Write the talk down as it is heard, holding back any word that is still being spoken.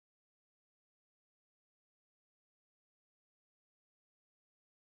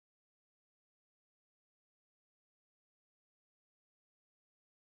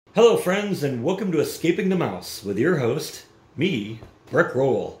Hello friends, and welcome to Escaping the Mouse with your host, me, Rick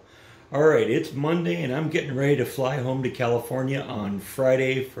Roll. Alright, it's Monday and I'm getting ready to fly home to California on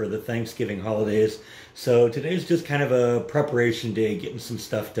Friday for the Thanksgiving holidays. So today's just kind of a preparation day, getting some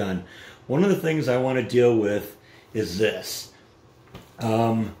stuff done. One of the things I want to deal with is this.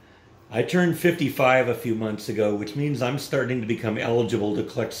 I turned 55 a few months ago, which means I'm starting to become eligible to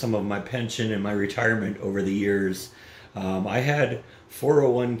collect some of my pension and my retirement over the years. I had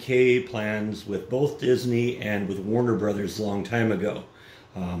 401k plans with both Disney and with Warner Brothers a long time ago.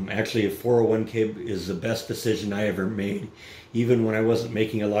 Actually, a 401k is the best decision I ever made. Even when I wasn't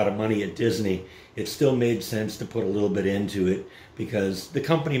making a lot of money at Disney, it still made sense to put a little bit into it because the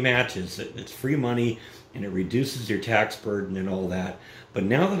company matches it. It's free money and it reduces your tax burden and all that. But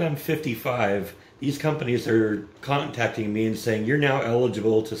now that I'm 55, these companies are contacting me and saying, you're now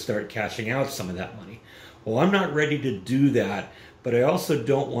eligible to start cashing out some of that money. Well, I'm not ready to do that, but I also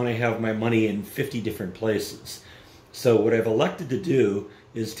don't want to have my money in 50 different places. So what I've elected to do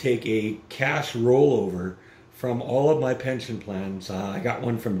is take a cash rollover from all of my pension plans. I got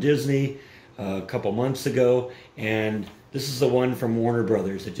one from Disney a couple months ago, and this is the one from Warner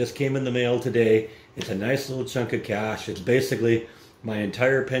Brothers. It just came in the mail today. It's a nice little chunk of cash. It's basically my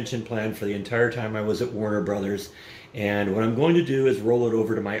entire pension plan for the entire time I was at Warner Brothers. And what I'm going to do is roll it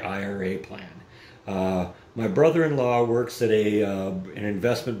over to my IRA plan. My brother-in-law works at an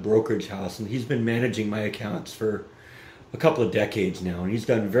investment brokerage house, and he's been managing my accounts for a couple of decades now, and he's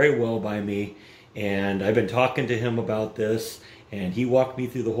done very well by me. And I've been talking to him about this, and he walked me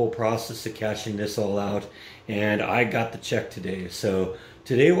through the whole process of cashing this all out, and I got the check today. So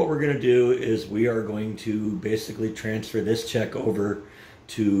today what we're going to do is we are going to basically transfer this check over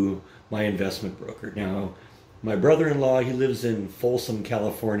to my investment broker. Now, my brother-in-law, he lives in Folsom,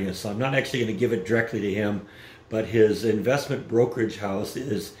 California, so I'm not actually going to give it directly to him, but his investment brokerage house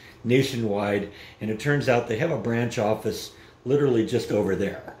is nationwide, and it turns out they have a branch office literally just over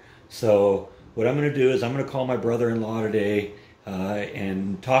there. So what I'm going to do is I'm going to call my brother-in-law today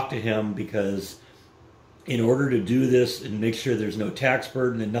and talk to him, because in order to do this and make sure there's no tax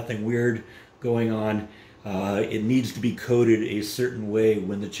burden and nothing weird going on, it needs to be coded a certain way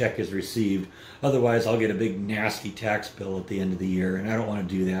when the check is received. Otherwise, I'll get a big nasty tax bill at the end of the year, and I don't want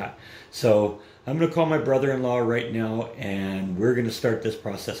to do that. So I'm going to call my brother-in-law right now, and we're going to start this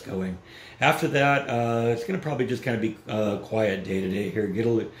process going. After that, it's going to probably just kind of be a quiet day today here.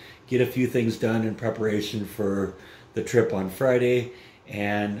 Get a few things done in preparation for the trip on Friday.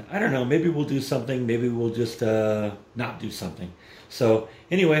 And I don't know, maybe we'll do something, maybe we'll just not do something. So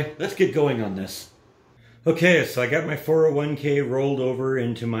anyway, let's get going on this. Okay, so I got my 401k rolled over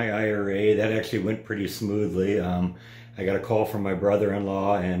into my IRA. That actually went pretty smoothly. I got a call from my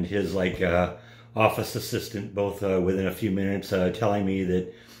brother-in-law and his office assistant, both within a few minutes, telling me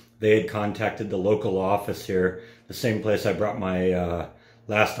that they had contacted the local office here, the same place I brought my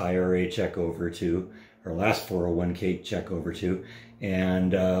last IRA check over to, or last 401k check over to,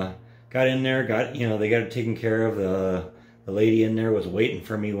 and got in there, they got it taken care of. The lady in there was waiting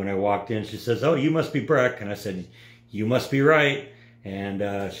for me when I walked in. She says, "Oh, you must be Breck." And I said, "You must be right."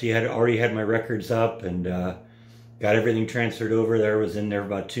 And she had already had my records up and got everything transferred over. There was in there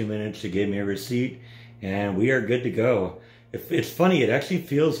about 2 minutes. She gave me a receipt, and we are good to go. It's funny. It actually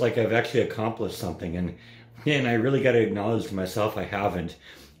feels like I've actually accomplished something, and I really got to acknowledge to myself I haven't,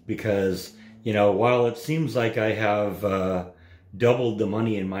 because while it seems like I have doubled the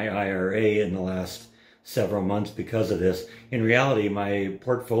money in my IRA in the last several months because of this, in reality my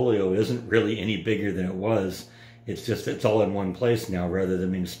portfolio isn't really any bigger than it was. It's all in one place now rather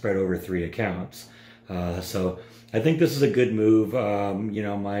than being spread over 3 accounts. So I think this is a good move.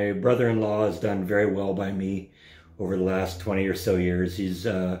 My brother-in-law has done very well by me over the last 20 or so years. He's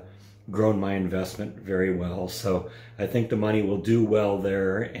grown my investment very well, so I think the money will do well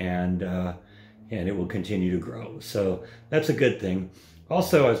there, and it will continue to grow. So that's a good thing.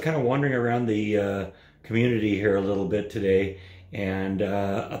 Also, I was kind of wandering around the community here a little bit today, and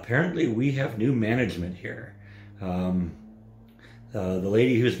apparently we have new management here. The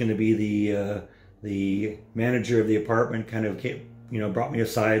lady who's going to be the manager of the apartment kind of came, brought me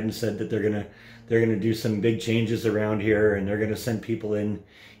aside and said that they're gonna do some big changes around here, and they're gonna send people into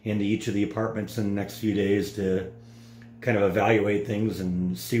each of the apartments in the next few days to kind of evaluate things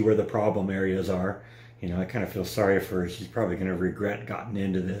and see where the problem areas are. I kind of feel sorry for her. She's probably going to regret gotten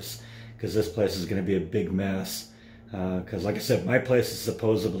into this, because this place is going to be a big mess. Because like I said, my place is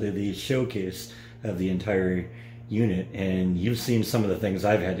supposedly the showcase of the entire unit, and you've seen some of the things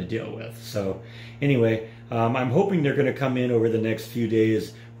I've had to deal with. So anyway, I'm hoping they're going to come in over the next few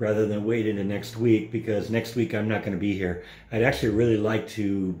days. rather than wait into next week, because next week I'm not going to be here. I'd actually really like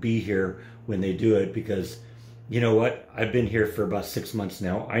to be here when they do it, because you know what? I've been here for about 6 months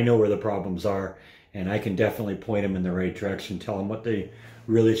now. I know where the problems are, and I can definitely point them in the right direction, tell them what they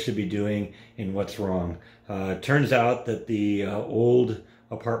really should be doing and what's wrong. Turns out that the old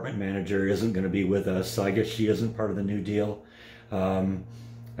apartment manager isn't going to be with us, so I guess she isn't part of the new deal.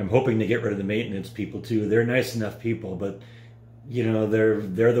 I'm hoping to get rid of the maintenance people too. They're nice enough people, but you know,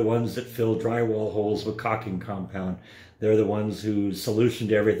 they're the ones that fill drywall holes with caulking compound. They're the ones whose solution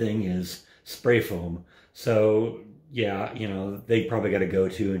to everything is spray foam. So yeah, you know, they probably got to go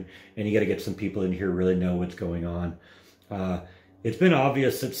to, and you got to get some people in here who really know what's going on. It's been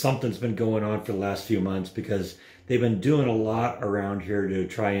obvious that something's been going on for the last few months, because they've been doing a lot around here to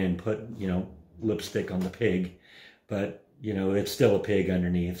try and put, you know, lipstick on the pig, but you know, it's still a pig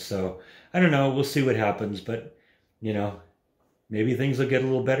underneath. So I don't know, we'll see what happens, but you know, maybe things will get a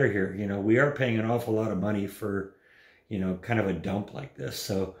little better here. You know, we are paying an awful lot of money for, you know, kind of a dump like this,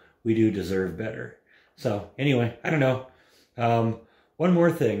 so we do deserve better. So anyway, I don't know. One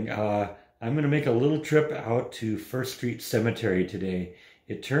more thing, I'm going to make a little trip out to First Street Cemetery today.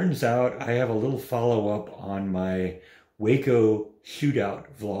 It turns out I have a little follow-up on my Waco Showdown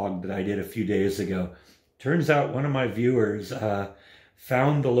vlog that I did a few days ago. Turns out one of my viewers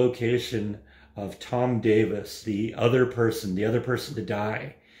found the location of Tom Davis, the other person to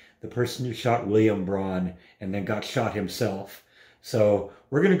die, the person who shot William Braun and then got shot himself. So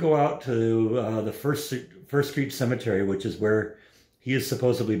we're going to go out to the First Street Cemetery, which is where he is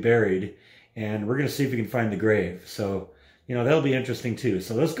supposedly buried, and we're going to see if we can find the grave. So, you know, that'll be interesting too.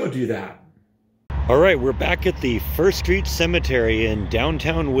 So let's go do that. All right, we're back at the First Street Cemetery in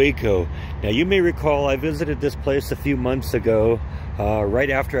downtown Waco. Now, you may recall I visited this place a few months ago,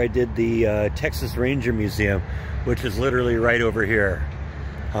 right after I did the Texas Ranger Museum, which is literally right over here.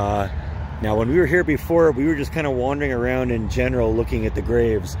 Now, when we were here before, we were just kind of wandering around in general looking at the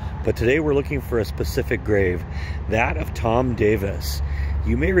graves, but today we're looking for a specific grave, that of Tom Davis.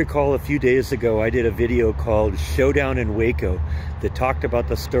 You may recall a few days ago I did a video called Showdown in Waco that talked about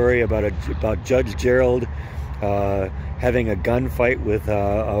the story about Judge Gerald having a gunfight with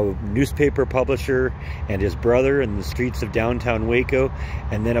a newspaper publisher and his brother in the streets of downtown Waco,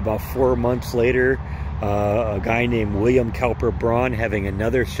 and then about 4 months later a guy named William Cowper Braun having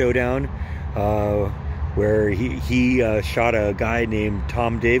another showdown where he shot a guy named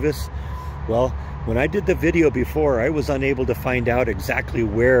Tom Davis. Well, when I did the video before, I was unable to find out exactly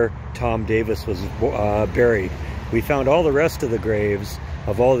where Tom Davis was buried. We found all the rest of the graves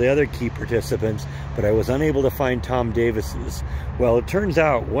of all the other key participants, but I was unable to find Tom Davis's. Well, it turns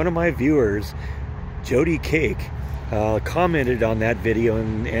out one of my viewers, Jody Cake, commented on that video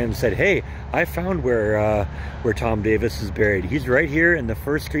and said, hey, I found where Tom Davis is buried. He's right here in the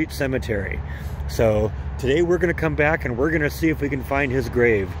First Street Cemetery. So today we're going to come back and we're going to see if we can find his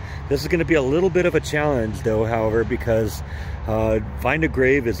grave. This is going to be a little bit of a challenge though, however, because Find a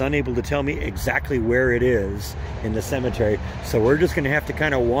Grave is unable to tell me exactly where it is in the cemetery. So we're just going to have to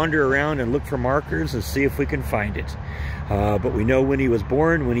kind of wander around and look for markers and see if we can find it. But we know when he was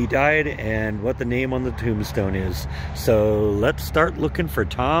born, when he died, and what the name on the tombstone is. So let's start looking for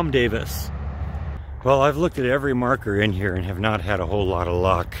Tom Davis. Well, I've looked at every marker in here and have not had a whole lot of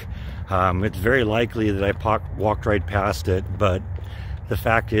luck. It's very likely that I walked right past it, but the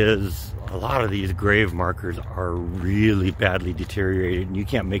fact is a lot of these grave markers are really badly deteriorated and you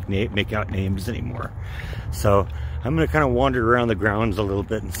can't make out names anymore. So I'm going to kind of wander around the grounds a little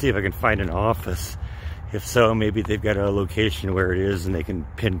bit and see if I can find an office. If so, maybe they've got a location where it is and they can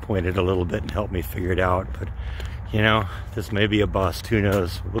pinpoint it a little bit and help me figure it out. But, you know, this may be a bust. Who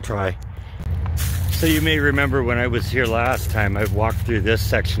knows? We'll try. So you may remember when I was here last time, I walked through this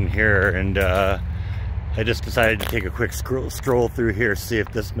section here, and I just decided to take a quick stroll through here, see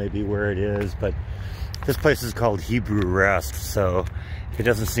if this may be where it is. But this place is called Hebrew Rest, so it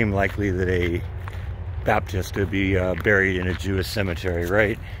doesn't seem likely that a Baptist would be buried in a Jewish cemetery,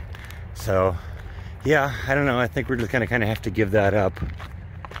 right? So yeah, I don't know. I think we're just gonna kind of have to give that up.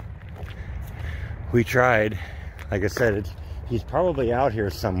 We tried. Like I said, he's probably out here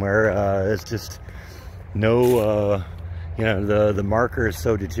somewhere. It's just no, you know, the marker is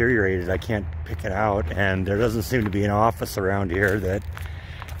so deteriorated I can't pick it out, and there doesn't seem to be an office around here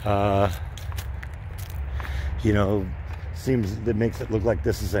that, you know, that makes it look like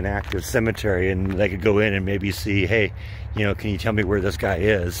this is an active cemetery and they could go in and maybe see, hey, you know, can you tell me where this guy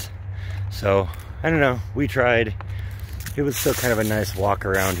is? So I don't know, we tried. It was still kind of a nice walk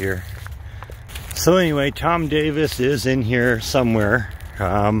around here. So anyway, Tom Davis is in here somewhere.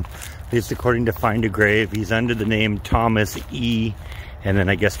 At least according to Find a Grave. He's under the name Thomas E. And then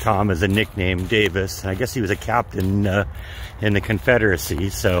I guess Tom is a nickname, Davis. I guess he was a captain in the Confederacy.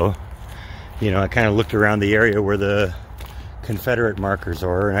 So, you know, I kind of looked around the area where the Confederate markers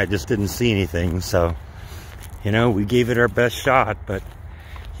were, and I just didn't see anything. So, you know, we gave it our best shot, but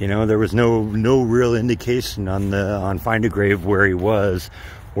you know, there was no real indication on Find a Grave where he was,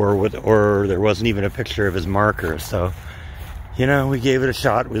 or there wasn't even a picture of his marker. So, you know, we gave it a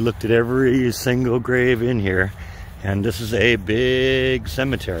shot. We looked at every single grave in here, and this is a big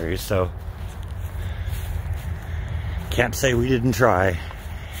cemetery, so can't say we didn't try.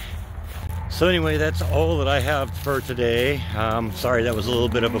 So anyway, that's all that I have for today. Sorry that was a little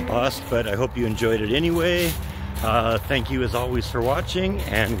bit of a bust, but I hope you enjoyed it anyway. Thank you as always for watching,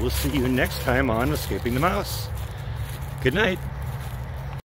 and we'll see you next time on Escaping the Mouse. Good night.